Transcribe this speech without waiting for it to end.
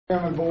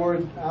Chairman,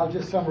 Board, I'll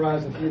just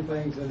summarize a few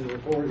things in the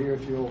report here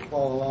if you'll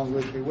follow along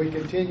with me. We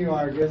continue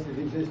our aggressive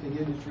existing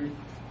industry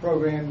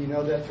program. You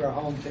know that's our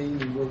home team,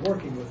 and we're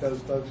working with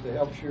those folks to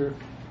help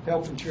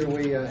ensure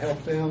we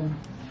help them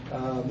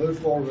move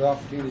forward with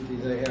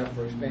opportunities they have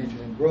for expansion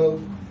and growth.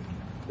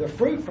 The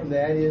fruit from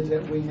that is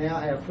that we now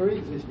have 3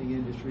 existing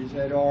industries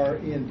that are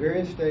in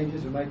various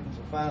stages of making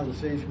some final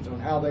decisions on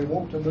how they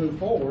want to move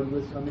forward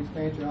with some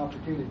expansion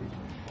opportunities.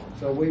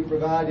 So we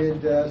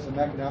provided some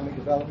economic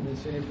development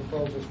incentive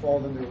proposals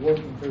for them. They're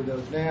working through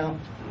those now,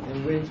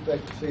 and we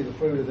expect to see the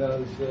fruit of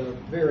those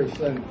very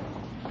soon.